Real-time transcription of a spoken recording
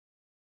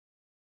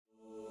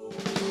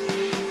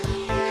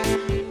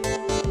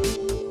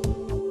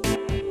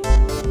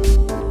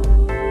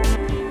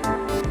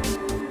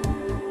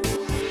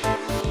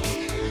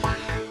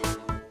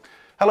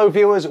Hello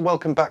viewers,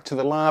 welcome back to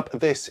the lab.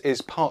 This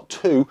is part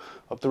 2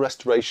 of the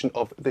restoration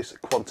of this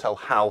Quantel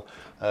HAL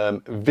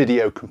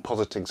video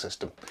compositing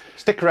system.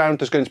 Stick around,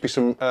 there's going to be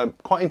some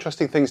quite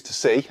interesting things to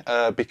see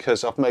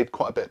because I've made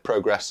quite a bit of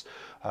progress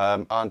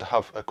and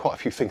have quite a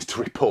few things to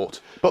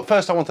report. But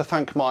first I want to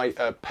thank my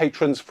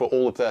patrons for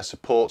all of their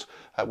support.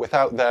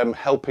 Without them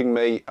helping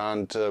me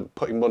and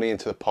putting money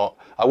into the pot,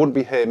 I wouldn't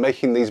be here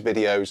making these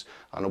videos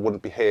and I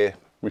wouldn't be here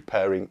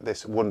repairing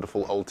this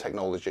wonderful old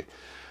technology.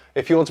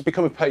 If you want to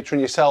become a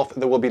patron yourself,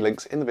 there will be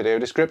links in the video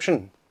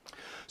description.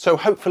 So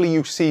hopefully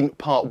you've seen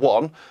part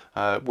 1,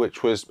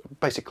 which was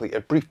basically a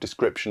brief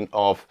description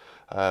of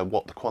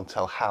what the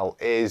Quantel HAL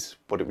is,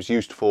 what it was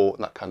used for,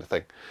 and that kind of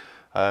thing.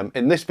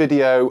 In this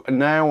video,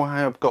 now I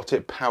have got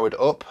it powered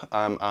up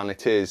and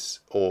it is,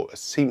 or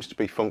seems to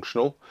be,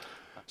 functional.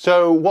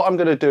 So what I'm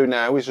going to do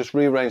now is just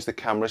rearrange the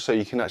camera so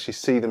you can actually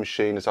see the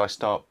machine as I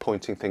start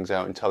pointing things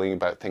out and telling you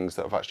about things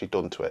that I've actually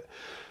done to it.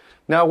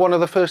 Now, one of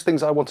the first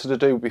things I wanted to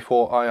do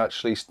before I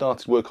actually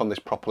started work on this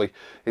properly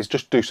is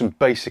just do some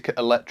basic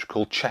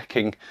electrical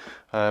checking.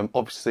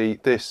 Obviously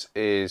this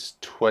is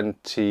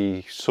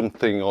 20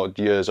 something odd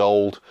years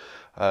old.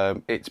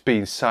 It's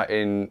been sat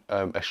in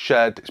a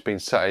shed, it's been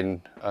sat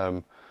in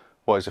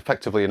what is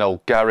effectively an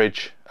old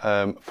garage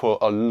for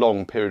a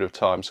long period of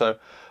time. So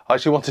I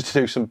actually wanted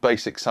to do some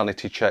basic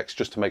sanity checks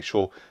just to make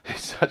sure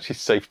it's actually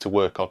safe to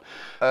work on.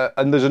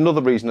 And there's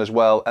another reason as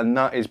well, and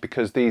that is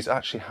because these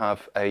actually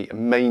have a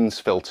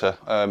mains filter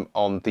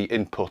on the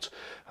input,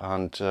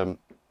 and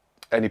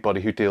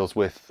anybody who deals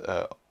with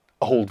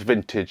old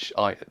vintage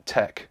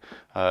tech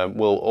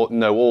will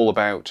know all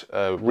about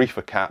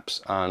reefer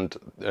caps and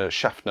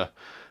Schaffner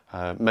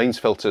mains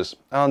filters,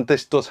 and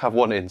this does have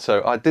one in.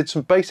 So I did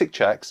some basic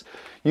checks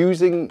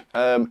using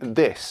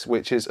this,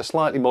 which is a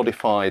slightly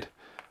modified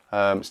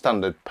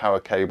standard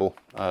power cable,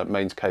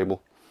 mains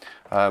cable.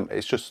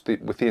 It's just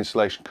with the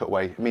insulation cut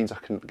away, it means I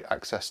can get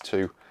access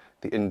to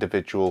the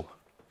individual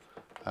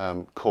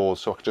cores,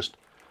 so I can just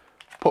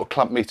put a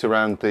clamp meter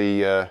around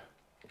the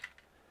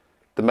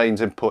mains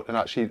input and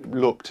actually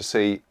look to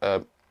see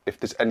if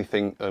there's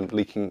anything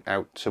leaking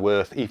out to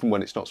earth, even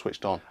when it's not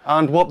switched on.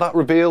 And what that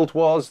revealed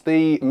was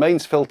the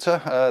mains filter,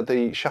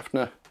 the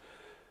Schaffner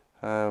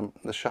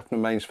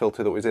mains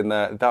filter that was in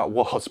there. That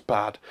was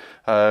bad.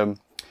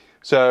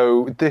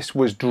 So this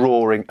was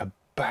drawing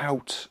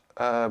about,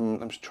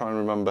 I'm just trying to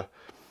remember,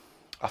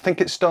 I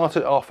think it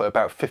started off at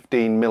about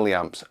 15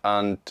 milliamps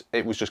and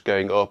it was just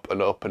going up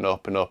and up and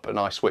up and up, and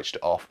I switched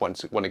it off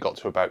when it got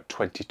to about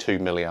 22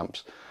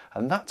 milliamps,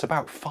 and that's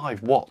about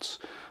 5 watts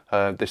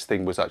this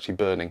thing was actually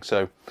burning.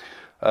 So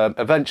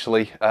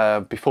eventually,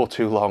 before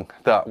too long,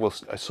 that will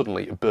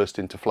suddenly burst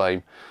into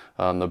flame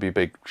and there'll be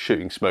big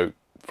shooting smoke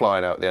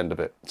flying out the end of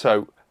it.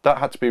 So that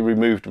had to be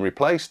removed and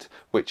replaced,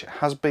 which it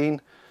has been.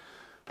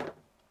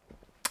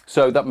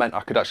 So that meant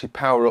I could actually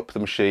power up the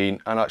machine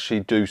and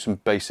actually do some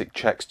basic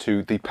checks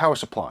to the power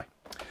supply.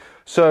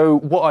 So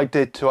what I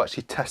did to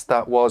actually test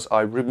that was I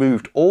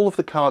removed all of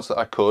the cards that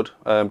I could,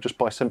 just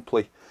by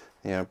simply,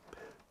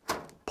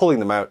 pulling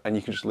them out, and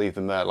you can just leave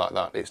them there like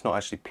that. It's not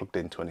actually plugged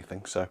into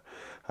anything. So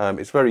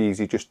it's very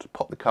easy just to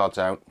pop the cards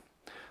out,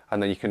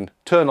 and then you can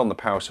turn on the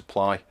power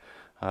supply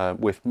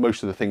with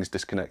most of the things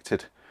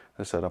disconnected.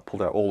 As I said, I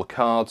pulled out all the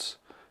cards,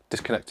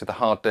 disconnected the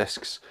hard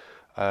disks.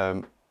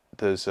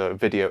 There's a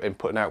video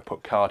input and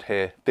output card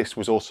here. This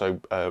was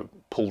also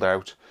pulled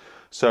out.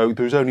 So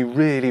there's only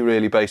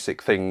really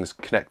basic things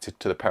connected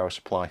to the power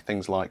supply,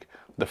 things like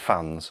the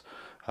fans.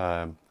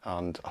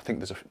 And I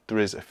think there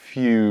is a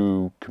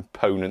few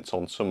components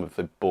on some of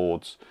the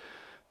boards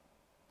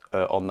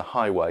on the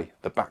highway,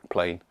 the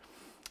backplane,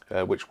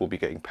 which will be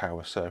getting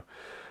power. So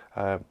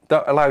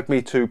that allowed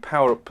me to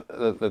power up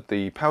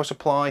the power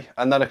supply,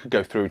 and then I could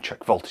go through and check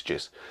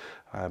voltages.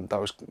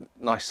 That was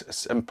nice,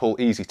 simple,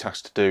 easy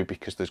task to do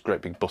because there's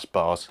great big bus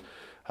bars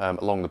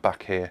along the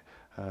back here,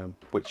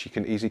 which you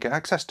can easily get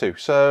access to.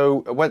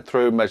 So I went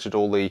through, measured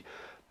all the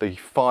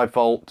 5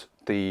 volt,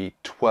 the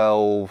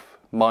 12,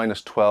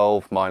 minus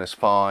 12, minus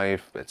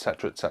 5,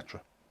 etc,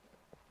 etc.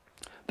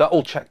 That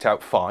all checked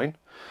out fine.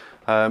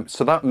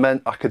 So that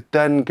meant I could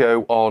then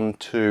go on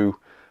to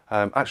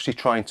actually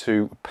trying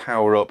to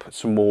power up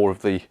some more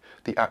of the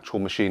actual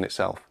machine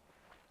itself.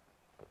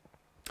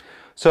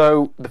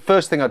 So the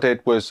first thing I did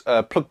was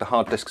plug the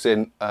hard disks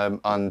in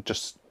and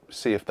just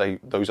see if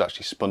those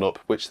actually spun up,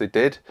 which they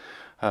did.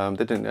 They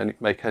didn't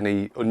make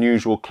any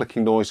unusual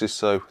clicking noises,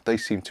 so they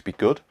seemed to be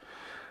good.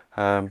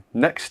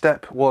 Next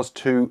step was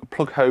to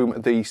plug home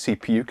the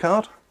CPU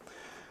card,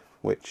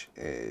 which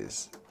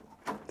is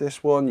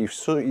this one. You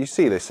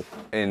see this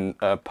in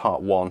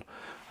part 1.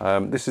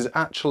 This is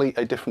actually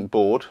a different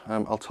board.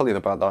 I'll tell you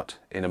about that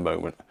in a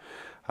moment.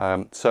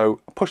 So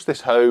I pushed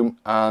this home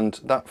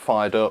and that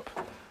fired up,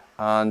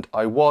 and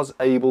I was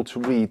able to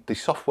read the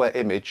software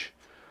image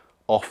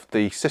off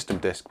the system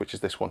disk, which is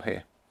this one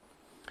here.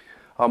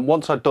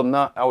 Once I'd done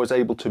that, I was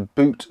able to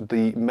boot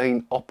the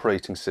main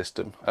operating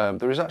system.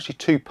 There is actually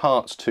 2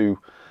 parts to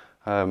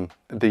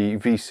the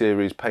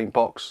V-Series paint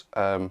box.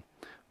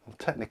 well,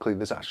 technically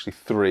there's actually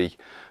three.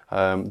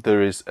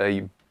 There is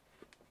a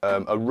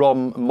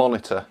ROM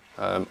monitor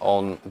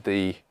on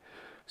the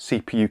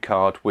CPU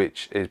card,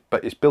 which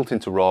is built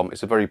into ROM.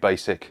 It's a very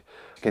basic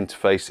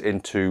interface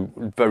into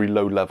very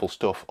low level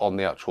stuff on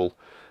the actual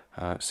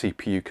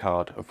CPU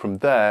card, and from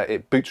there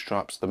it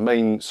bootstraps the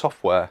main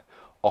software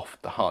off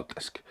the hard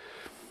disk.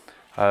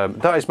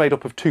 That is made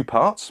up of two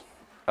parts.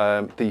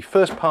 The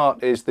first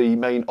part is the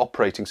main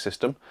operating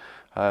system,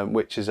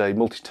 which is a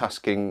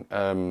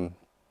multitasking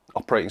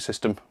operating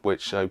system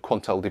which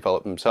Quantel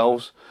developed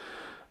themselves.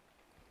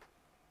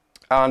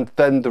 And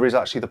then there is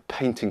actually the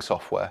painting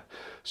software.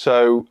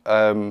 So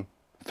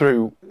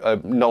through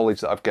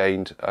knowledge that I've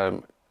gained,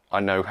 I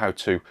know how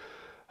to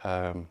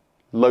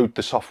load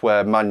the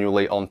software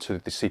manually onto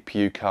the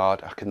CPU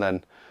card. I can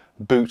then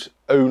boot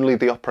only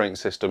the operating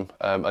system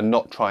and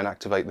not try and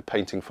activate the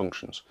painting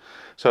functions.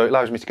 So it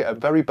allows me to get a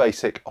very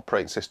basic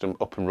operating system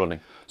up and running.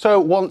 So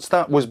once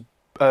that was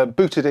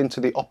booted into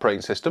the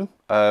operating system,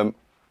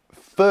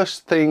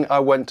 first thing I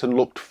went and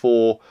looked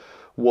for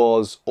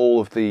was all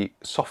of the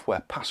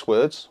software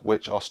passwords,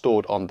 which are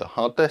stored on the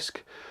hard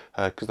disk,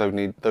 because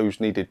those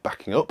needed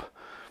backing up.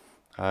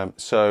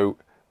 So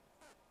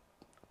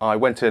I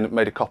went in and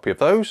made a copy of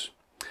those.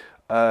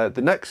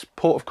 The next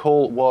port of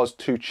call was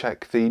to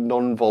check the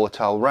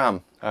non-volatile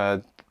RAM.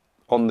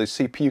 On the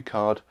CPU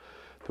card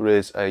there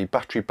is a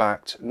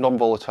battery-backed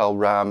non-volatile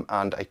RAM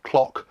and a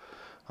clock,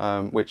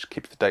 which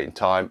keeps the date and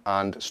time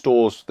and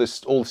stores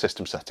all the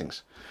system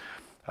settings.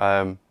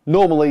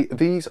 Normally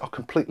these are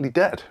completely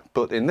dead,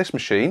 but in this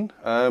machine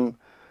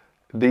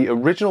the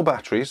original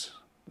batteries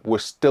were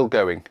still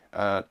going.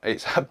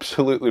 It's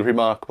absolutely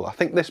remarkable. I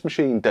think this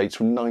machine dates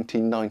from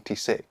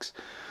 1996.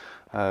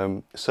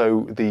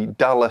 So the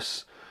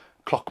Dallas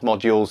clock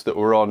modules that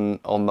were on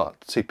that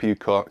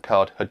CPU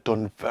card had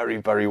done very,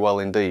 very well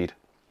indeed.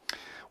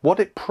 What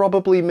it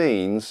probably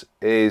means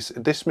is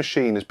this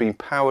machine has been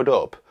powered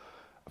up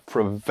for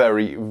a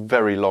very,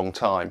 very long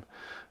time.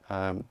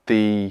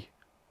 The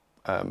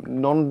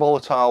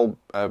non-volatile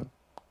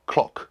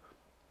clock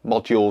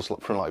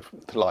modules from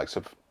the likes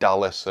of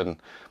Dallas and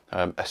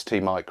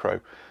ST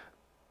Micro,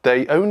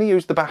 they only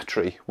use the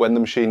battery when the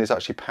machine is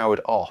actually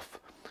powered off.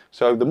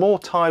 So the more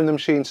time the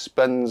machine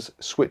spends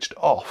switched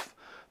off,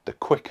 the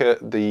quicker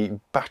the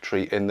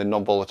battery in the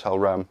non-volatile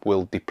RAM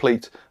will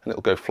deplete and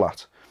it'll go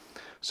flat.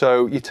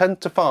 So you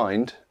tend to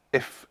find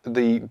if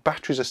the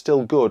batteries are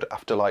still good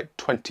after like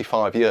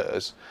 25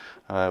 years,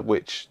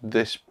 which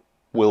this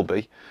will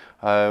be,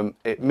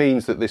 it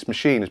means that this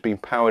machine has been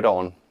powered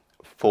on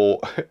for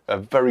a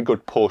very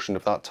good portion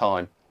of that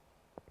time.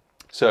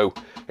 So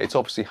it's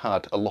obviously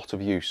had a lot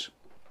of use.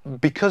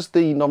 Because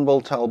the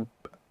non-volatile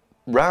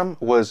RAM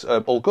was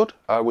all good,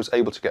 I was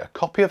able to get a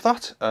copy of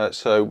that.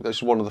 So this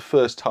is one of the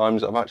first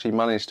times I've actually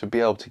managed to be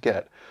able to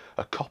get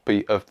a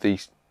copy of the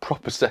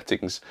proper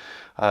settings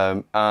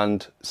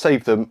and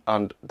save them,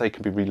 and they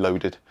can be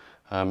reloaded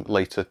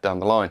later down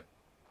the line.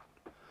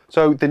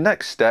 So the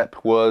next step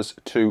was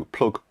to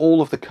plug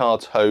all of the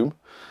cards home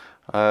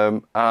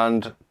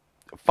and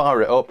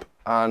fire it up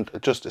and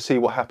just to see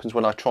what happens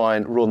when I try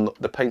and run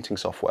the painting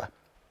software.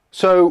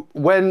 So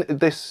when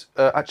this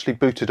actually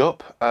booted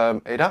up,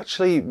 it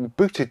actually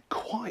booted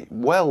quite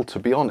well, to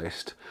be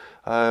honest.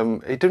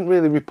 It didn't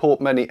really report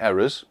many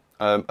errors,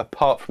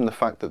 apart from the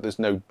fact that there's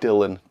no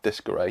DL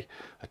disk array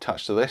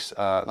attached to this.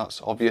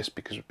 That's obvious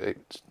because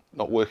it's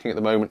not working at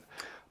the moment.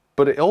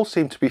 But it all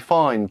seemed to be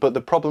fine. But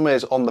the problem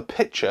is on the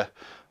picture,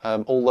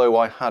 although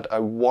I had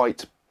a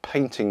white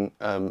painting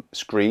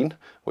screen,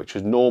 which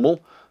was normal,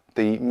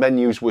 the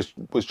menus was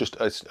just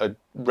a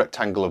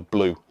rectangle of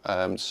blue.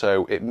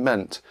 So it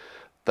meant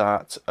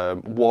that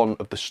one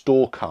of the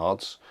store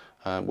cards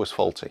was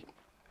faulty.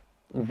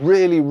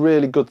 Really,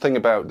 really good thing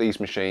about these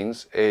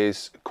machines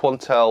is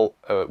Quantel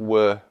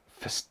were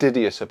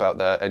fastidious about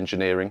their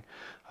engineering.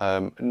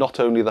 Not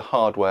only the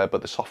hardware,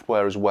 but the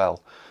software as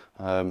well.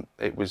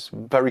 It was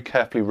very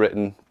carefully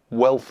written,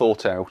 well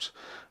thought out,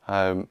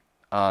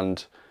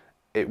 and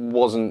it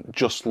wasn't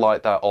just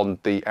like that on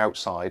the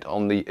outside.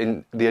 On the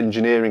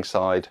engineering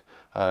side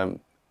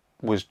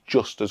was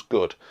just as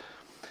good.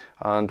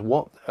 And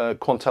what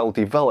Quantel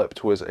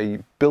developed was a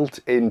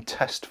built-in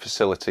test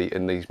facility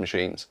in these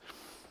machines.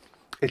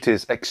 It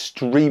is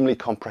extremely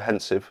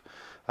comprehensive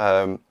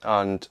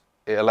and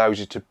it allows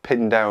you to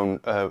pin down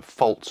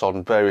faults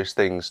on various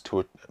things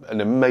to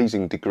an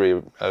amazing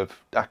degree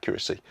of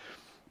accuracy.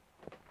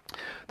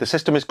 The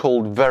system is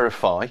called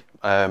Verify,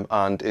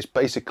 and it's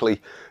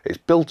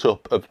built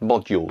up of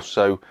modules.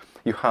 So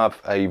you have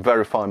a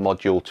Verify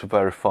module to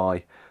verify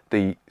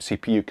the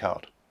CPU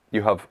card.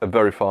 You have a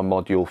Verify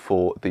module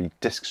for the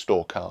disk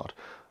store card,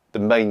 the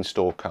main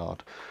store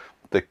card,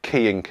 the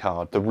keying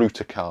card, the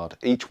router card.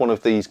 Each one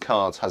of these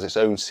cards has its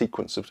own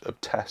sequence of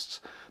tests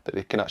that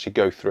it can actually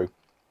go through.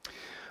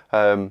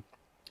 And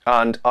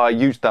I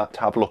used that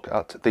to have a look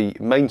at the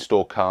main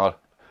store card,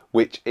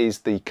 which is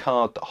the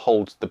card that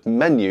holds the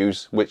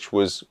menus, which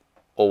was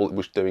all it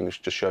was doing was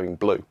just showing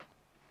blue.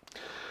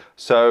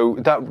 So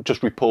that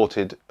just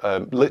reported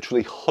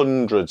literally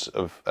hundreds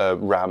of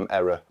RAM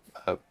error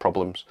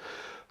problems.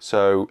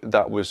 So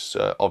that was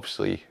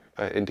obviously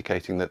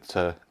indicating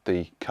that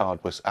the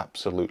card was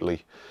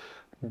absolutely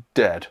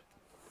dead.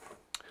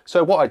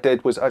 So what I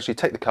did was actually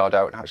take the card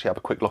out and actually have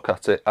a quick look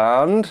at it,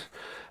 and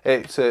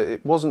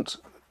it wasn't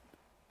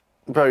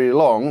very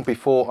long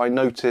before I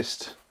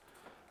noticed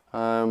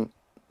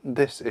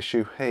this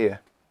issue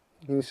here.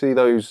 You can see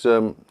those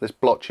this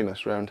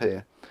blotchiness around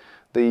here.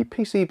 The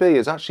PCB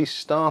has actually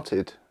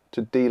started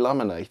to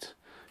delaminate.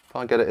 If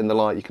I get it in the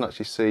light, you can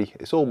actually see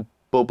it's all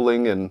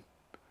bubbling and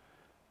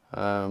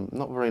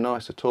not very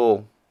nice at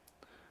all.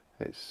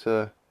 It's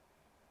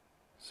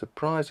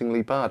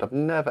surprisingly bad. I've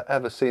never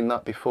ever seen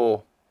that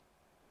before.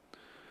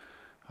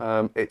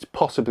 It's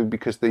possibly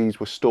because these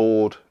were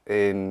stored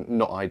in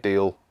not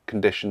ideal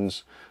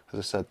conditions. As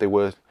I said,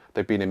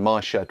 they've been in my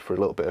shed for a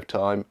little bit of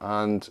time,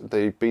 and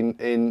they've been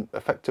in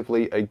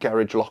effectively a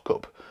garage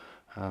lockup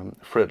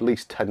for at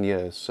least 10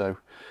 years. So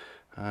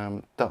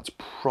that's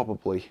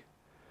probably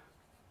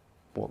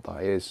what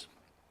that is.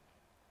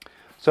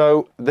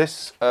 So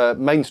this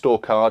main store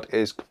card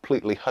is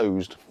completely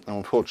hosed,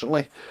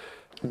 unfortunately.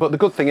 But the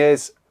good thing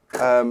is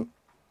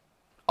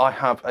I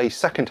have a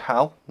second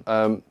HAL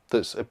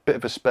that's a bit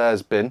of a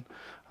spares bin.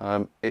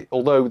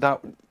 Although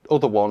that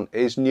other one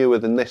is newer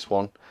than this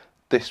one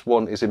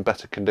is in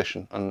better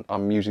condition, and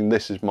I'm using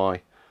this as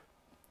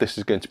this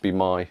is going to be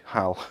my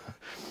HAL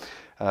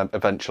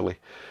eventually.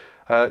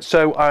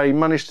 So I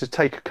managed to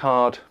take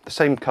the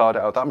same card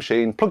out of that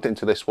machine, plugged it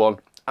into this one,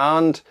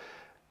 and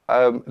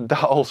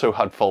that also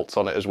had faults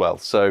on it as well.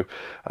 So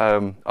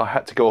I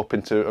had to go up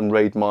and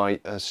raid my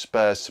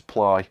spares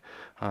supply,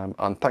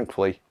 and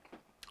thankfully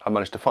I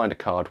managed to find a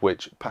card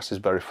which passes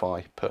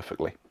verify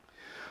perfectly.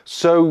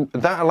 So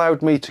that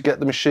allowed me to get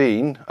the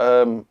machine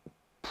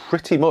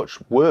pretty much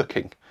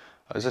working.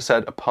 As I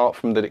said, apart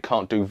from that it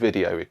can't do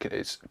video,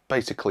 it's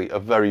basically a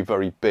very,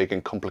 very big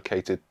and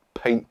complicated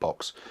paint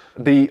box.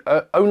 The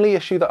only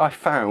issue that I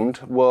found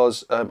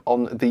was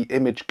on the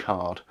image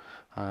card.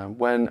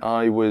 When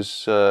I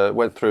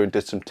went through and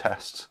did some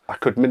tests, I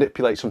could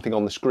manipulate something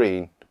on the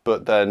screen,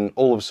 but then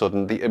all of a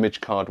sudden the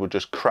image card would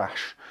just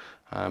crash,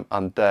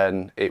 and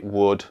then it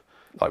would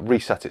like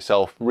reset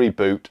itself,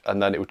 reboot,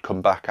 and then it would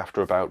come back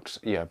after about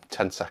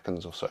 10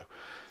 seconds or so.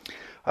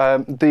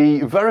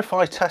 The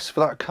verify test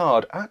for that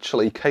card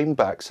actually came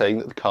back saying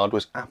that the card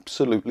was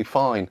absolutely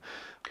fine.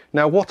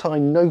 Now what I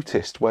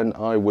noticed when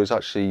I was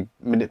actually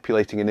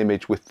manipulating an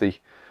image with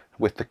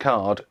the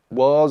card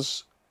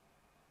was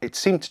it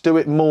seemed to do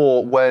it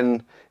more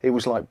when it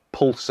was like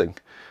pulsing.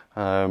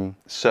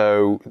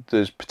 So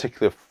there's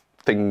particular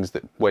things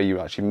where you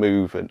actually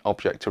move an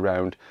object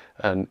around,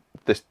 and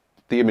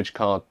the image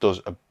card does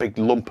a big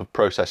lump of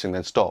processing,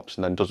 then stops,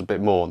 and then does a bit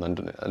more,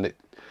 and it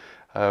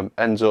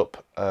ends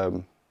up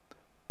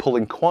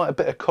pulling quite a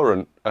bit of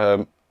current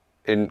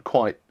in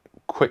quite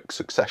quick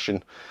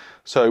succession.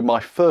 So my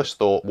first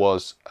thought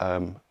was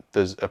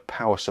there's a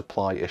power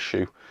supply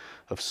issue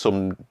of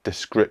some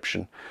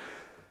description.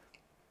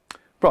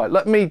 Right,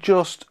 let me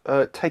just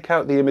take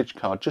out the image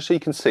card just so you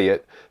can see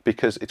it,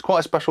 because it's quite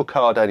a special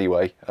card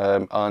anyway,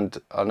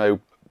 and I know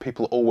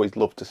people always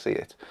love to see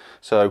it.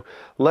 So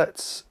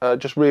let's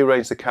just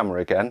rearrange the camera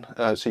again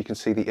so you can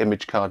see the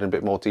image card in a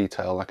bit more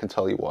detail, and I can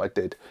tell you what I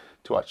did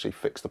to actually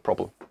fix the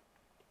problem.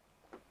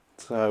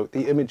 So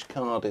the image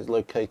card is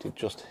located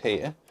just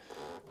here.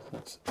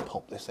 Let's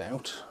pop this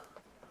out.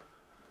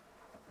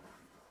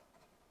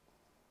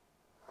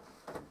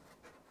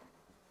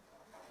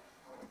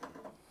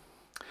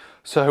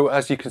 So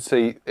as you can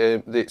see,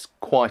 it's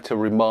quite a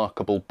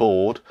remarkable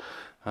board.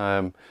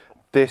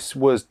 This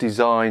was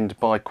designed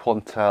by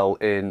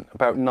Quantel in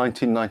about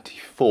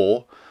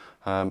 1994,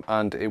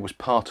 and it was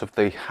part of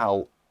the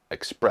HAL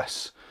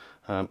Express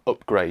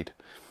upgrade.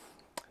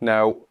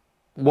 Now,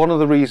 one of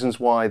the reasons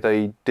why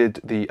they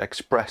did the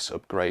Express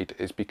upgrade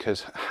is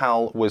because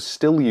HAL was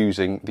still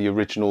using the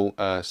original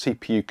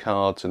CPU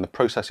cards and the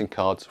processing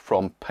cards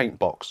from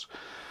Paintbox.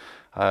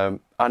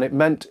 And it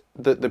meant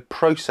that the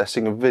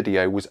processing of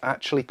video was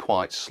actually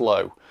quite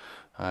slow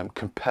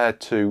compared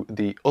to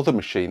the other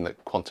machine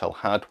that Quantel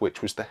had,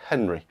 which was the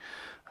Henry.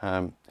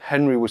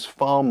 Henry was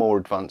far more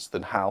advanced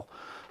than HAL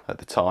at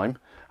the time,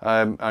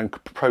 and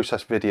could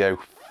process video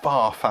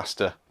far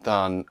faster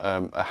than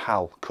a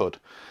HAL could.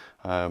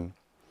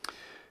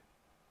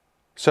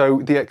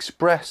 So the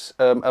Express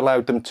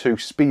allowed them to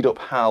speed up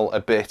HAL a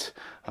bit,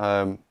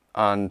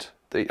 and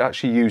it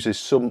actually uses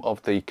some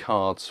of the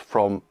cards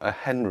from a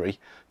Henry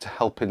to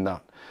help in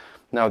that.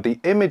 Now the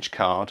image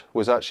card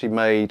was actually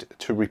made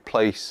to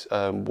replace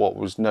what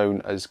was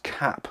known as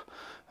CAP,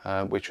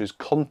 which was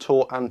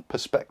contour and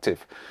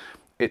perspective.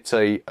 It's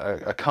a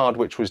card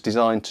which was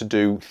designed to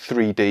do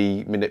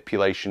 3D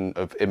manipulation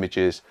of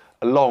images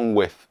along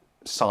with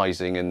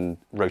sizing and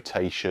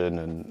rotation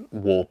and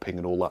warping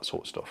and all that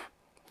sort of stuff.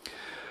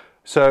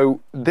 So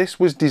this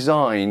was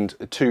designed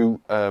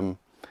to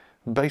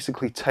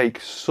basically take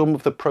some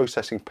of the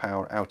processing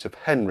power out of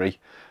Henry,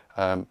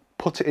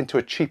 put it into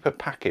a cheaper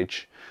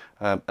package,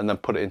 and then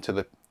put it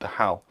into the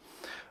HAL.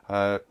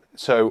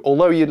 So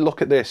although you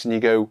look at this and you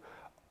go,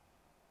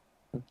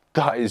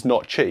 that is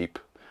not cheap,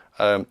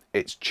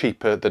 it's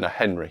cheaper than a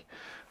Henry.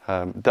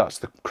 That's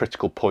the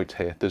critical point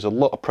here. There's a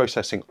lot of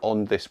processing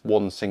on this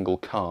one single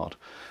card,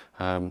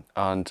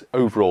 and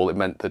overall it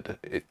meant that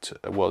it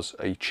was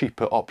a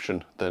cheaper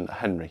option than a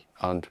Henry,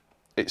 and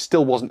it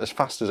still wasn't as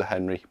fast as a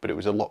Henry, but it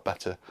was a lot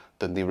better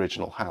than the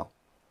original HAL.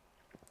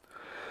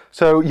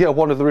 So yeah,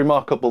 one of the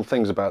remarkable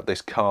things about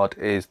this card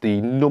is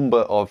the number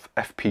of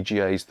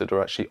FPGAs that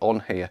are actually on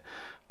here.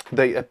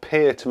 They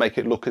appear to make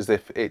it look as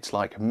if it's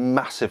like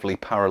massively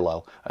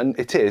parallel, and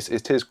it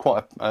is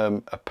quite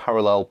a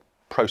parallel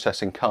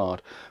processing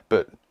card,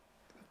 but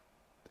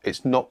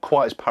it's not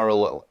quite as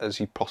parallel as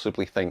you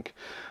possibly think.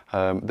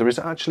 There is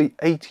actually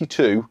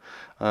 82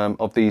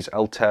 of these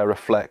Altera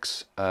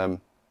Flex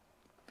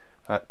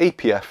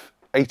EPF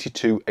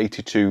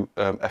 8282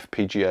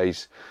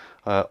 FPGAs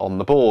on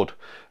the board,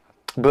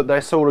 but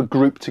they're sort of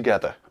grouped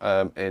together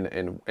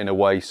in a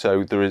way.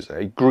 So there is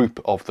a group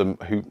of them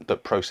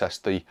that process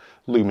the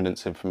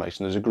luminance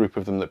information. There's a group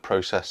of them that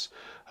process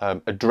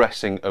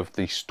addressing of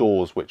the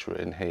stores which are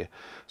in here.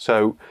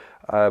 So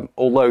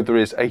although there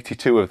is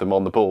 82 of them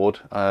on the board,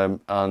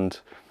 and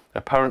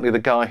apparently the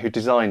guy who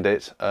designed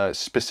it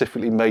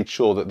specifically made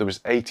sure that there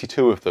was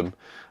 82 of them,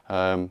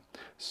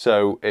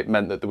 so it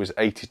meant that there was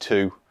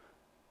 82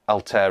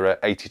 Altera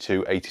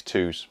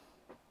 8282s.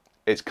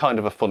 It's kind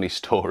of a funny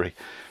story.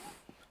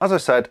 As I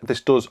said,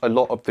 this does a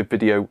lot of the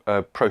video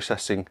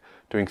processing,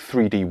 doing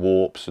 3D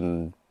warps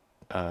and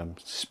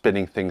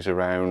spinning things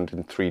around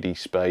in 3D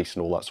space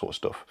and all that sort of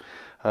stuff.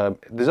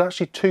 There's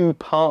actually two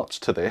parts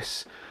to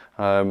this.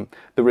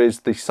 There is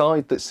the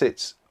side that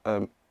sits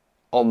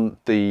on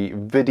the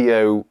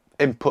video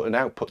input and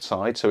output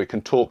side, so it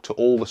can talk to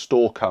all the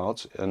store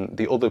cards and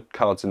the other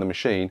cards in the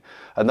machine,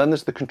 and then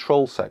there's the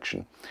control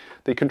section.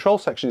 The control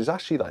section is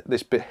actually like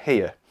this bit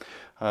here.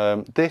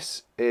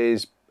 This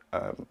is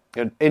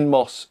an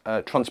InMOS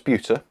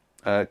transputer.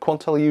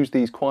 Quantel use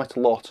these quite a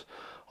lot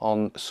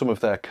on some of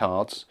their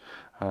cards.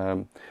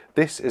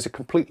 This is a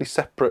completely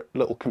separate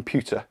little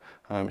computer.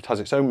 It has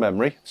its own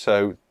memory,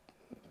 so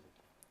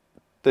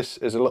this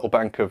is a little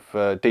bank of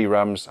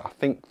DRAMs. I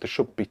think there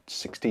should be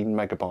 16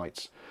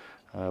 megabytes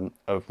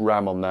of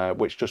RAM on there,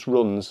 which just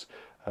runs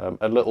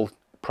a little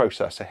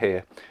processor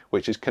here,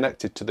 which is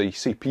connected to the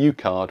CPU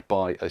card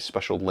by a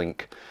special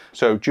link.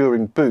 So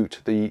during boot,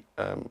 the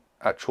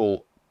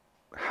actual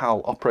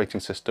HAL operating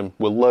system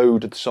will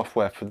load the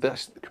software for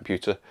this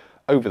computer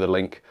over the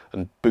link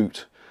and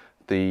boot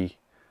the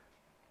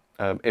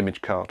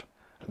image card.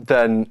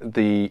 Then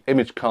the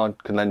image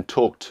card can then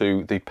talk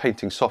to the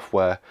painting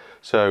software,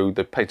 so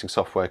the painting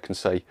software can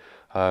say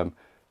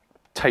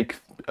take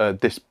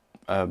this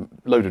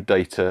load of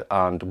data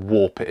and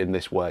warp it in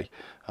this way,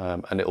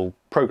 and it'll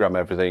program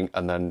everything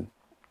and then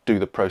do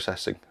the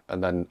processing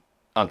and then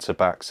answer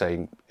back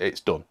saying it's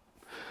done.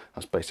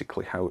 That's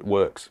basically how it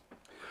works.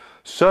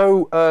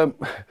 So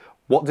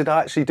what did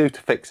I actually do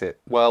to fix it?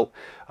 Well,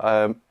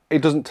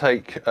 it doesn't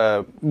take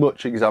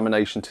much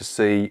examination to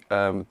see.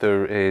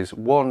 There is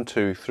 1,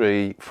 2,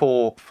 3,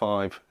 4,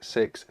 5,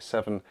 6,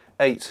 7,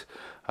 8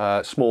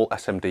 small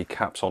SMD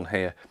caps on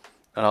here,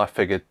 and I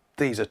figured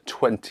these are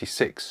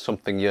 26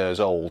 something years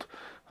old.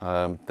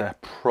 They're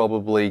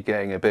probably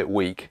getting a bit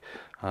weak,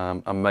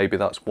 and maybe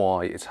that's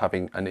why it's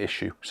having an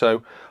issue.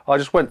 So I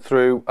just went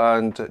through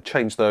and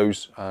changed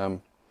those.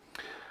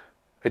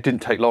 It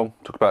didn't take long,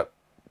 it took about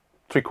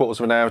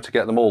 3/4 of an hour to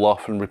get them all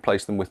off and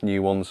replace them with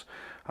new ones,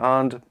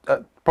 and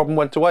the problem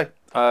went away.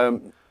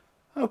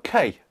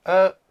 Okay,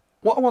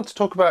 what I want to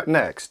talk about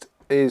next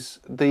is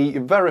the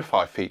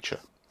verify feature.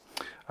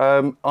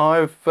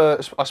 I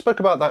spoke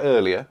about that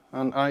earlier,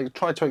 and I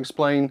tried to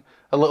explain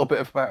a little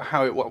bit about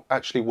how it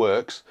actually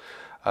works,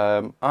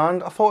 and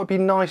I thought it'd be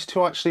nice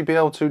to actually be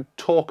able to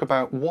talk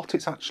about what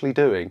it's actually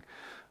doing,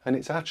 and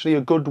it's actually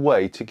a good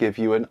way to give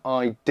you an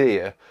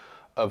idea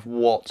of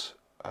what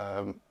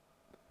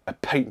a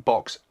paint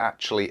box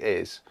actually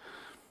is.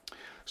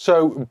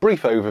 So,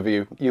 brief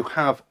overview, you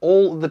have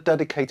all the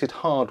dedicated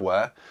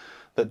hardware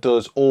that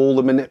does all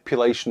the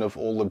manipulation of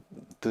all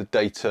the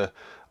data,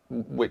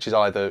 which is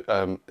either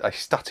a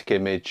static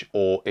image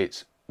or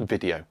it's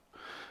video.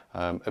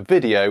 A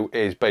video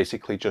is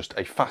basically just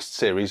a fast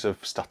series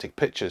of static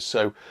pictures,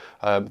 so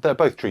they're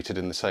both treated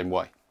in the same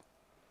way.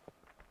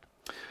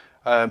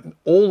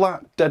 All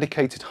that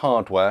dedicated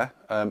hardware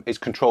is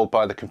controlled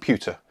by the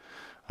computer.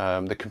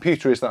 The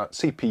computer is that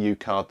CPU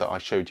card that I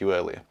showed you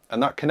earlier,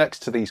 and that connects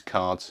to these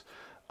cards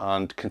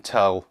and can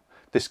tell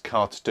this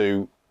card to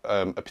do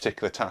a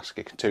particular task.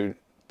 It can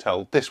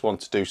tell this one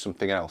to do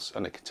something else,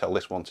 and it can tell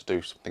this one to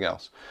do something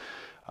else.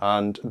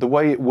 And the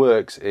way it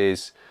works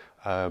is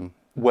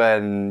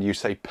when you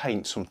say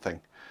paint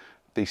something,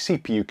 the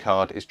CPU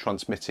card is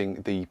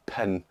transmitting the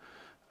pen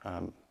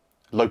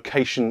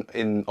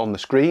location on the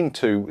screen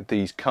to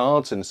these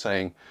cards and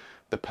saying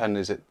the pen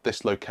is at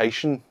this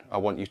location, I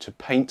want you to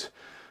paint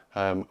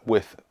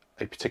with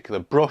a particular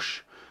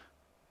brush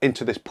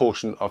into this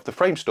portion of the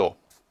frame store.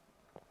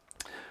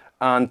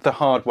 and the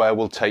hardware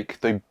will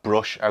take the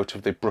brush out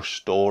of the brush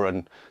store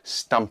and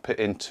stamp it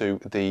into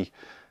the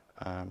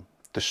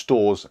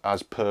stores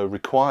as per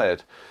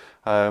required.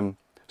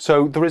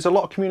 So there is a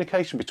lot of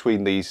communication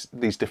between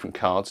these different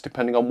cards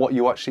depending on what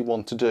you actually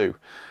want to do.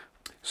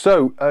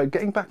 So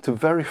getting back to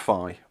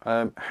Verify,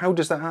 how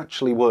does that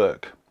actually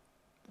work?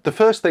 The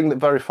first thing that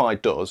Verify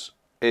does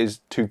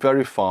is to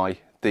verify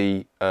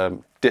the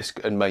disk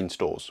and main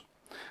stores.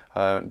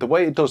 The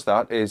way it does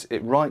that is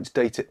it writes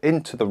data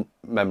into the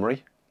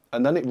memory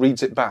and then it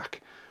reads it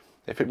back.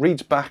 If it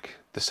reads back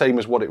the same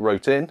as what it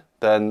wrote in,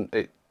 then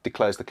it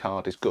declares the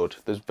card is good.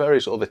 There's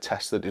various other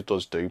tests that it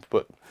does do,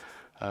 but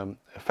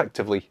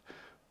effectively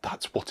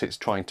that's what it's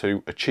trying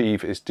to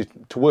achieve, is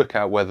to work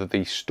out whether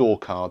the store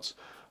cards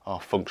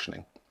are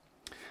functioning.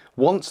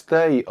 Once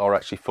they are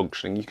actually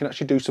functioning, you can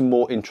actually do some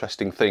more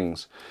interesting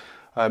things.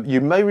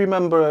 You may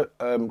remember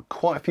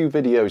quite a few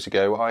videos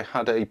ago I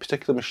had a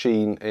particular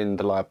machine in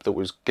the lab that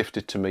was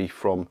gifted to me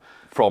from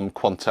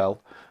Quantel,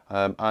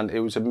 and it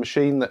was a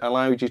machine that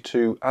allowed you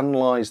to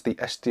analyse the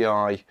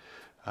SDI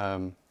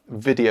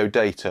video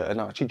data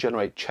and actually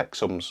generate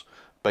checksums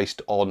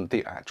based on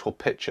the actual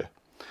picture.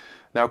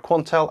 Now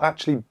Quantel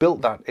actually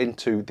built that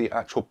into the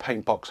actual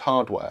Paintbox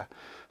hardware,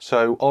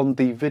 so on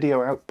the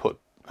video output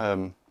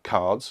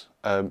cards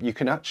you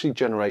can actually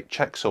generate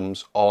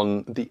checksums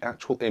on the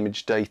actual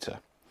image data.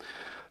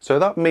 So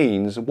that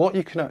means what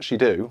you can actually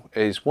do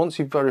is, once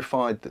you've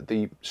verified that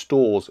the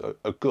stores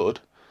are good,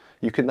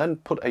 you can then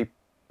put a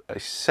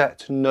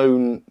set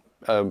known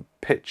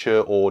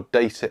picture or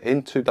data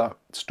into that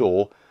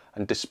store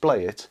and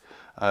display it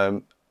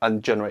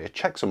and generate a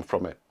checksum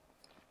from it.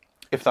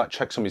 If that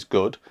checksum is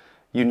good,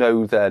 you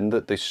know then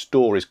that the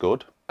store is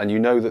good, and you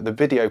know that the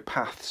video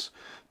paths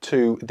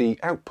to the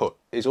output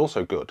is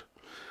also good.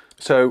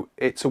 So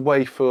it's a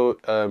way for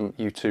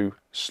you to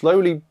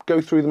slowly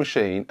go through the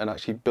machine and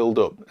actually build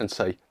up and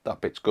say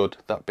that bit's good,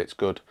 that bit's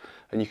good,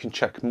 and you can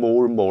check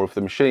more and more of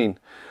the machine.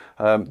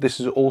 This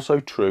is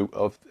also true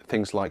of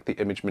things like the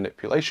image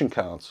manipulation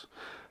cards.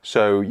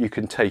 So you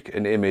can take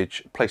an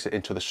image, place it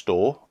into the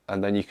store,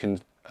 and then you can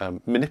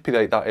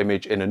manipulate that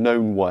image in a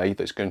known way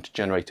that's going to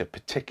generate a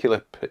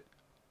particular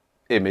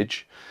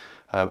image,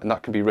 and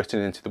that can be written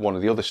into one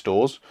of the other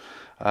stores.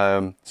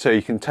 So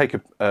you can take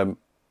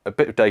a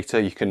bit of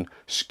data, you can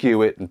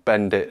skew it and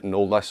bend it and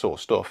all that sort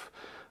of stuff,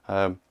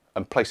 and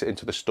place it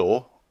into the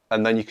store,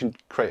 and then you can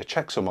create a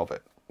checksum of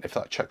it. If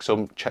that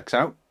checksum checks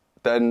out,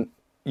 then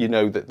you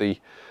know that the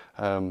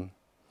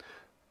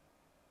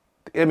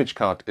image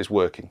card is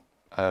working.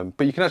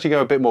 But you can actually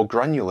go a bit more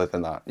granular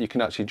than that. You can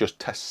actually just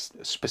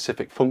test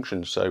specific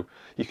functions, so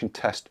you can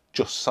test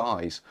just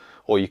size,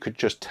 or you could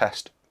just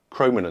test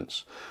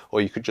chrominance,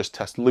 or you could just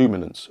test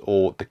luminance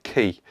or the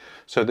key.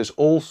 So there's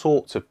all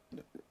sorts of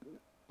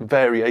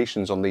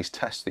variations on these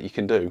tests that you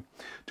can do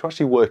to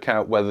actually work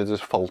out whether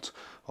there's a fault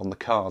on the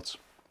cards.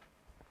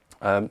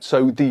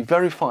 So the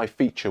Verify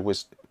feature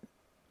was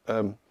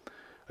a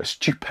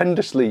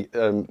stupendously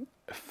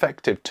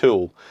effective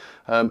tool,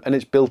 and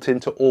it's built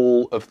into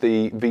all of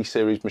the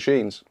V-series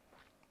machines.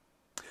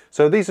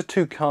 So these are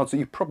two cards that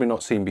you've probably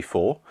not seen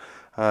before.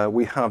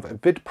 We have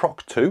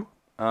VidProc 2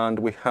 and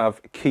we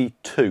have Key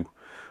 2.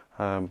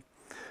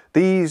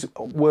 These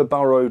were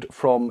borrowed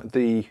from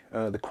the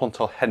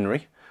Quantel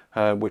Henry,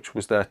 which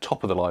was their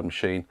top of the line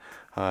machine.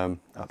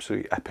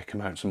 Absolutely epic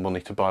amounts of money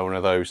to buy one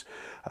of those.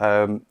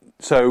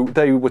 So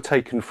they were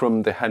taken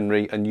from the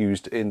Henry and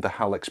used in the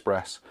HAL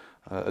Express,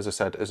 as I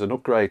said, as an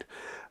upgrade.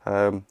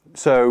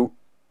 So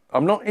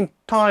I'm not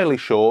entirely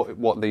sure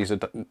what these are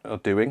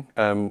doing.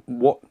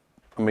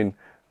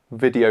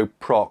 Video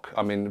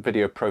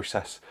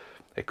process,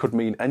 it could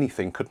mean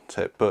anything, couldn't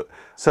it? But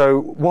so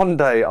one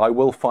day I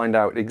will find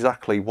out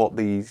exactly what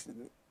VidProc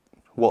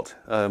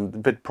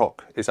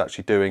is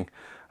actually doing.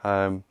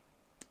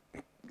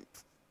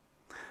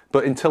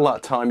 But until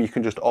that time, you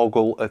can just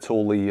ogle at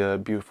all the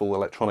beautiful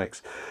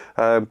electronics.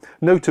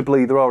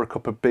 Notably, there are a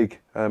couple of big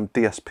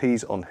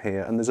DSPs on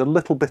here, and there's a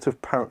little bit of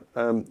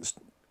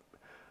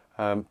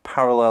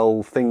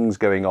parallel things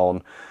going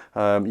on.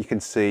 You can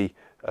see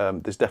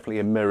there's definitely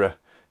a mirror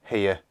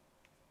here.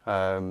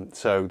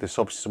 So there's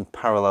obviously some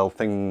parallel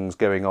things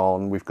going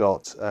on. We've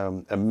got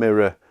a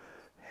mirror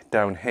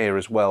down here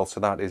as well, so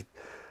that is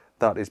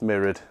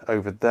mirrored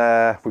over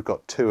there. We've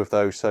got two of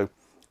those, so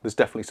there's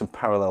definitely some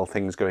parallel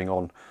things going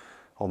on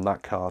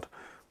that card.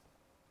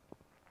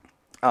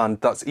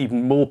 And that's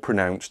even more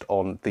pronounced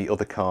on the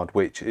other card,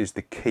 which is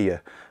the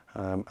keyer.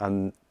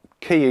 And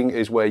keying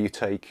is where you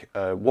take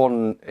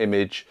one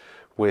image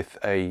with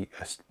a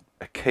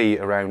key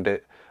around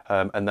it,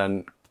 and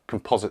then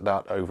composite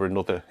that over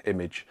another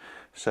image.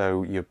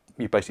 So you're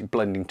basically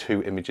blending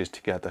two images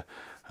together,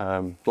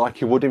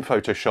 like you would in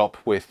Photoshop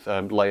with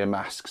layer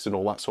masks and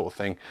all that sort of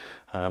thing,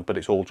 but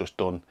it's all just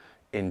done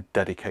in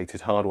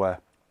dedicated hardware.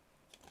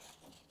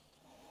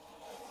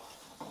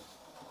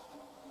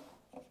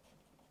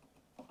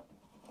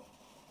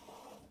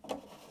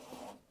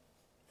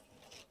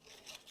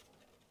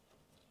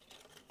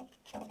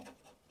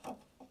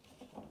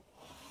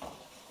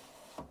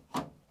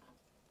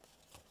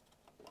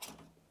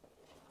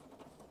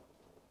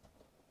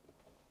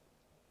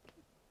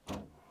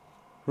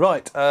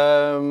 Right,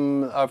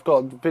 I've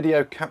got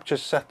video capture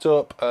set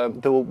up.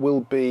 There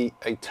will be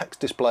a text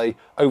display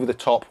over the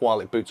top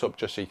while it boots up,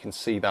 just so you can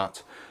see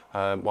that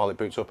while it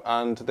boots up.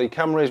 And the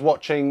camera is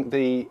watching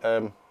the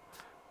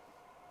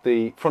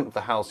front of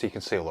the HAL, so you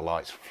can see all the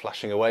lights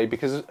flashing away,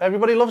 because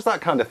everybody loves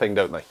that kind of thing,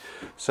 don't they?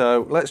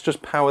 So let's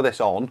just power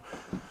this on.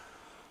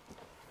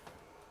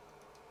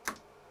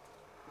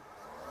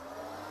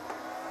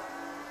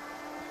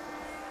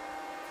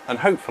 And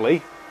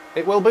hopefully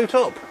it will boot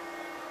up.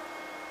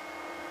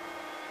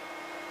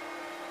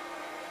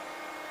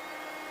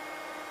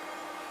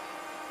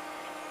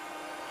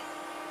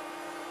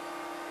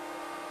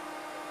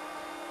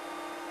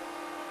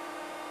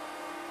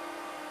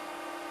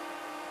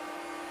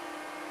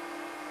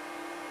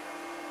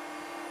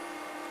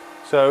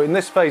 So in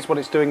this phase, what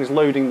it's doing is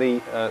loading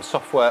the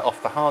software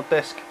off the hard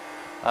disk,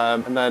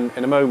 and then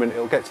in a moment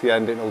it'll get to the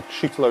end and it'll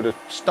shoot a load of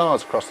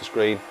stars across the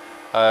screen,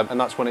 and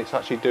that's when it's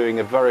actually doing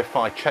a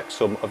verify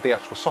checksum of the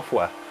actual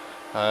software.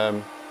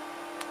 It'll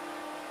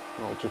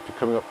just be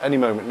coming up any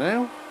moment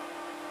now.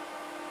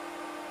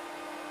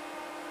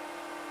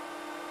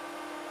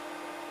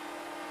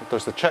 It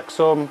does the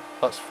checksum,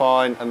 that's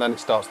fine, and then it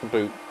starts the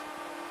boot.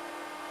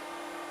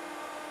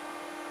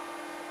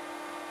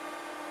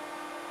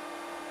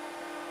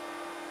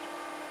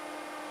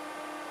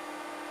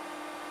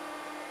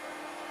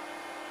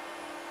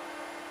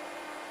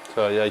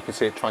 So yeah, you can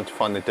see it trying to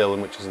find the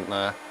Dylan, which isn't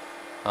there.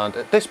 And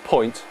at this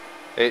point,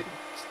 it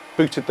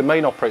booted the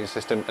main operating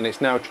system, and it's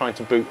now trying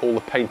to boot all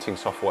the painting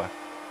software.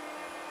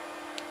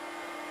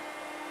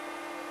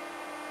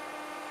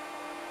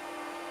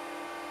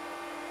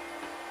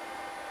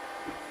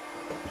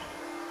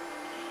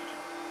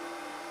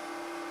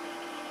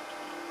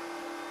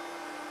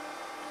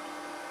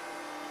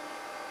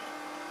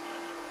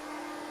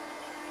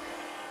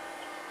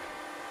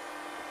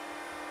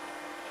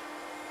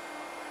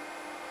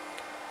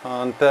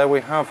 And there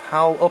we have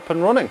HAL up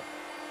and running.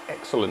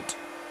 Excellent.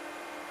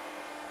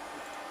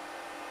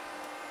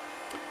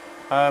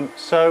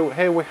 So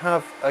here we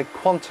have a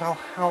Quantel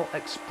HAL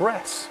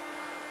Express.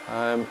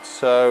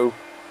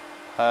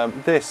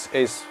 This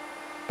is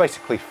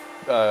basically,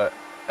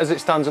 as it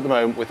stands at the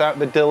moment, without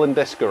the Dylan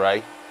disk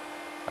array.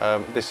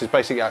 This is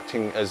basically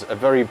acting as a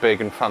very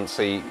big and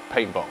fancy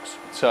paint box.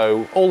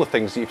 So all the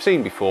things that you've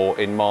seen before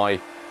in my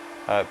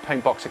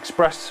Paintbox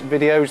Express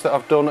videos that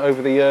I've done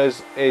over the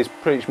years is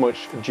pretty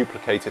much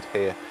duplicated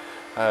here.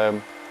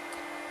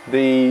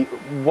 The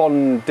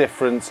one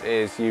difference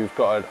is you've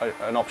got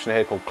an option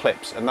here called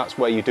clips, and that's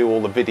where you do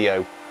all the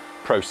video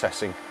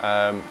processing,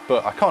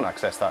 but I can't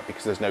access that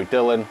because there's no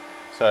Dylan,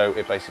 so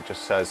it basically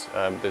just says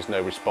there's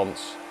no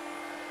response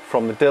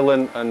from the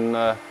Dylan, and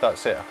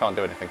that's it. I can't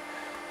do anything.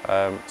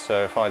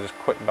 So if I just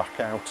quit back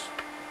out,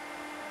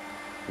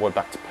 we're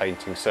back to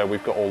painting. So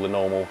we've got all the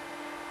normal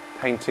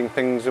painting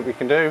things that we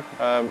can do,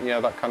 you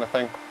know, that kind of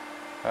thing.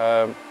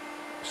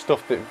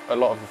 Stuff that a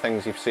lot of the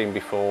things you've seen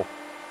before.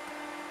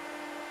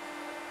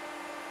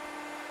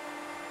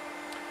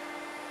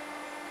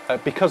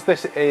 Because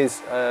this is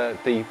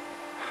the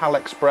HAL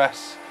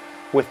Express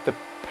with the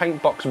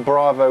Paintbox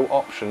Bravo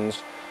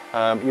options,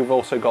 you've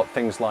also got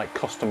things like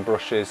custom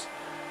brushes.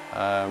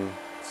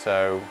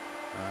 So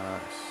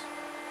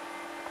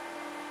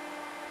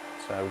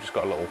we've just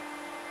got a little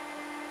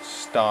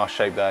star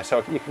shape there,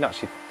 so you can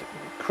actually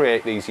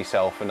create these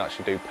yourself and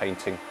actually do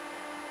painting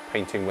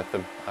with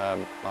them,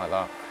 like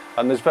that.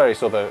 And there's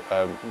various other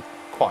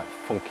quite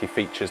funky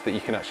features that you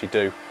can actually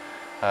do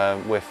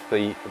with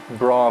the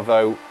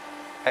Bravo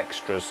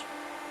extras.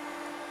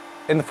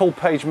 In the full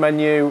page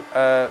menu,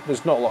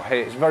 there's not a lot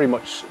here. It's very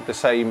much the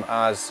same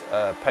as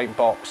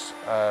Paintbox.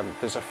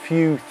 There's a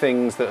few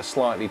things that are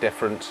slightly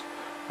different.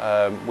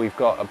 We've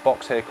got a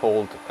box here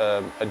called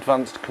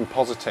Advanced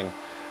Compositing,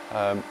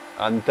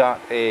 and that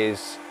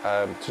is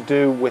to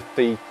do with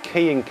the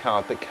keying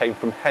card that came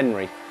from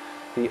Henry.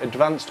 The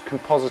Advanced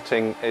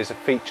Compositing is a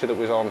feature that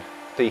was on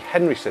the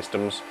Henry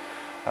systems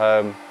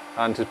and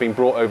has been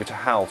brought over to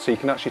HAL, so you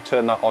can actually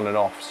turn that on and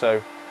off.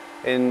 So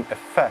in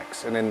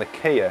effects and in the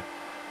keyer,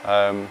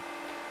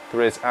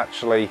 there is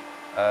actually,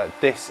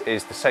 this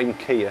is the same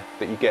keyer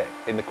that you get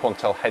in the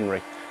Quantel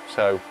Henry,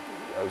 so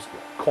it was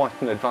quite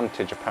an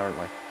advantage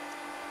apparently.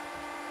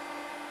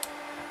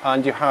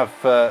 And you have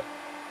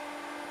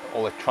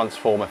all the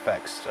transform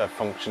effects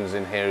functions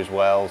in here as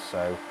well,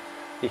 so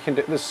you can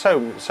do, there's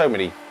so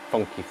many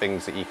funky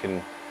things that you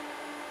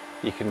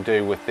can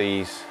do with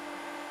these.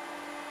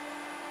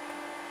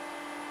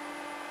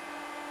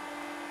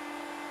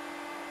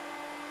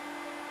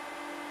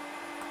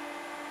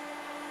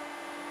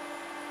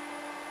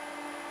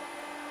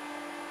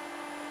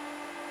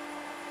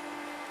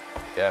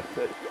 Yeah,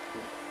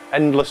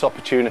 endless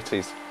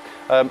opportunities.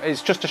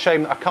 It's just a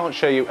shame that I can't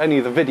show you any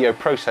of the video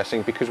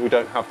processing because we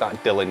don't have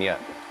that Dylan yet.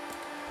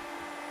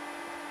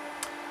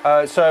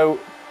 So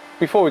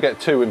before we get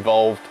too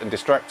involved and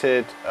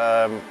distracted,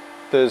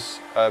 there's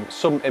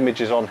some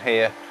images on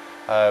here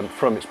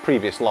from its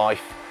previous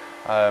life.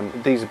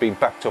 These have been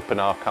backed up and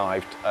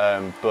archived,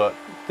 but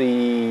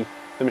the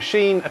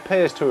machine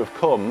appears to have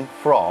come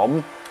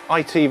from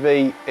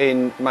ITV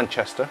in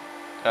Manchester,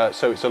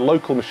 so it's a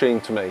local machine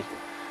to me.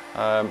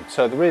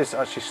 So there is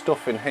actually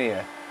stuff in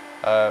here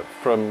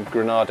from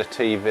Granada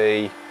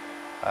TV.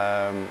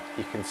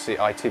 You can see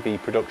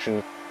ITV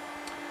production.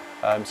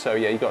 So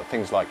yeah, you've got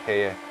things like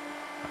here,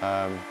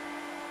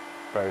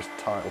 various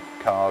title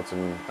cards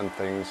and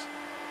things.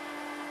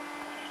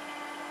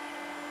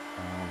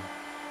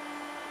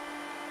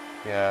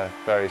 Yeah,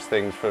 various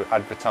things for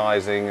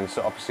advertising, and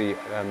so obviously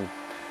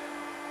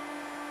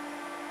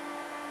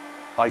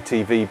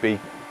ITV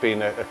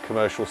being a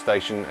commercial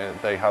station,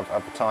 they have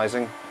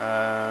advertising.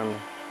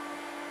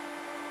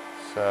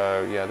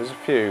 So yeah, there's a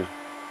few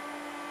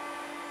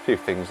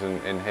things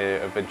in here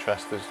of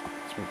interest. There's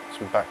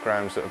some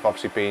backgrounds that have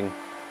obviously been,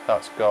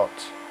 that's got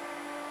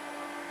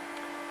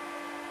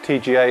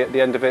TGA at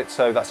the end of it,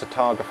 so that's a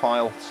Targa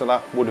file, so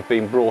that would have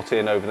been brought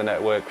in over the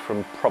network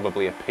from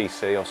probably a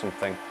PC or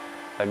something.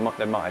 There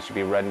might actually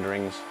be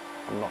renderings,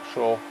 I'm not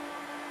sure.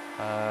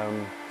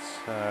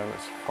 So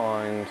let's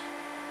find,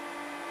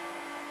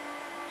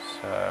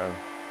 so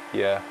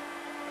yeah,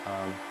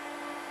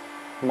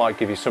 might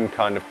give you some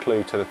kind of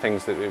clue to the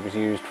things that it was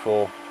used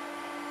for.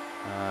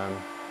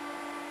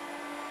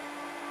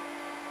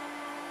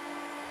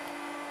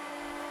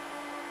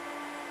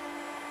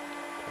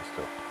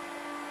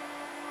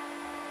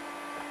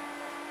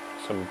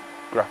 Some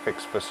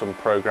graphics for some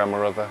program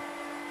or other.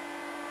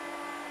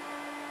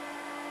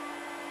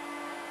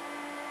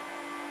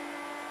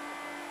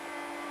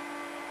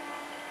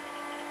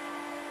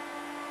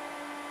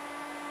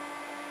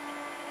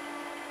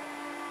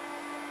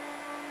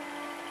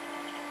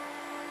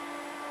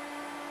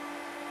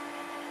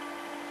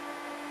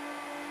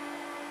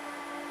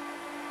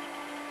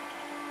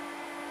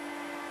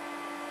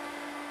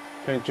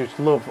 I just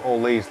love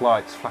all these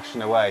lights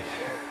flashing away.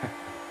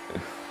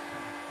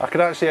 I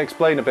could actually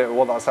explain a bit of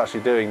what that's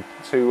actually doing.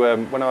 To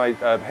when I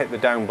hit the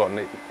down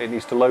button, it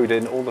needs to load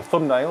in all the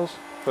thumbnails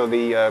for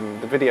the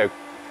video.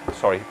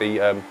 Sorry,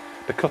 the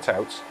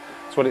cutouts.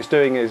 So what it's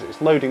doing is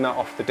it's loading that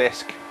off the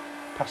disk,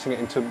 passing it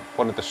into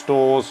one of the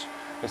stores.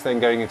 It's then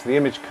going into the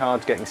image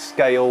cards, getting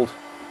scaled,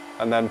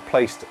 and then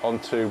placed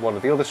onto one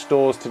of the other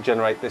stores to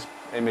generate this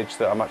image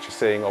that I'm actually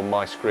seeing on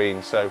my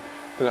screen. So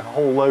there's a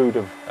whole load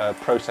of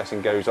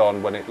processing goes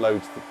on when it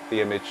loads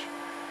the image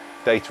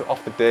data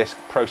off the disk,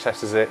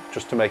 processes it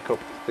just to make up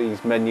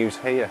these menus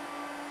here.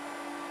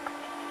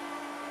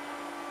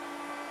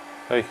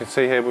 So you can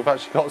see here we've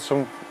actually got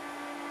some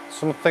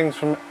things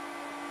from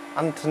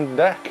Ant and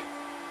Deck.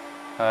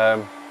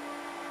 I'm not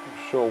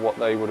sure what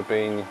they would have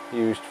been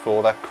used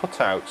for. They're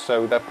cutouts,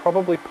 so they're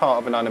probably part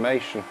of an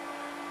animation.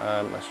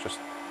 Let's just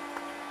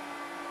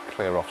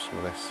clear off some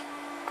of this.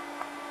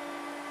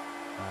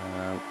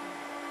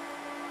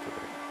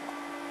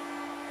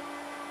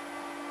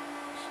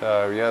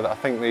 So yeah, I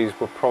think these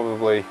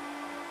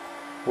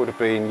would have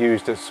been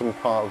used as some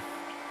part of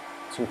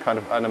some kind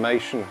of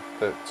animation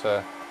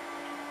that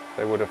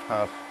they would have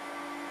had.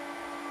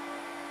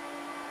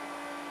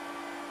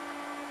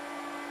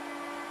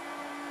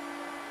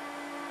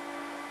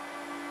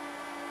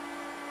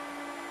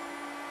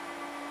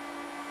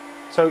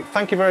 So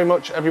thank you very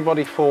much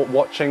everybody for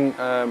watching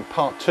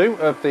part 2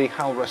 of the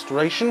HAL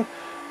restoration.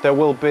 There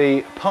will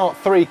be part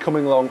 3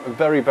 coming along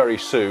very, very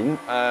soon.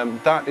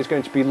 That is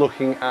going to be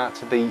looking at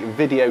the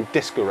video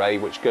disc array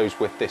which goes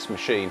with this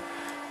machine.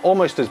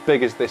 Almost as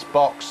big as this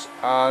box,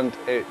 and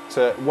it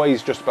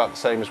weighs just about the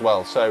same as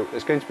well. So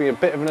there's going to be a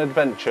bit of an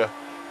adventure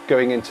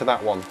going into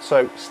that one.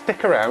 So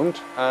stick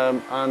around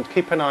and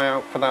keep an eye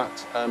out for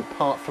that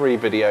part 3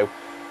 video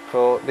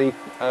for the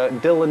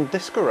DL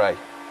disc array.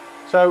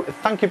 So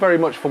thank you very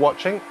much for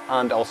watching,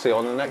 and I'll see you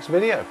on the next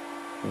video.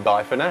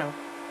 Bye for now.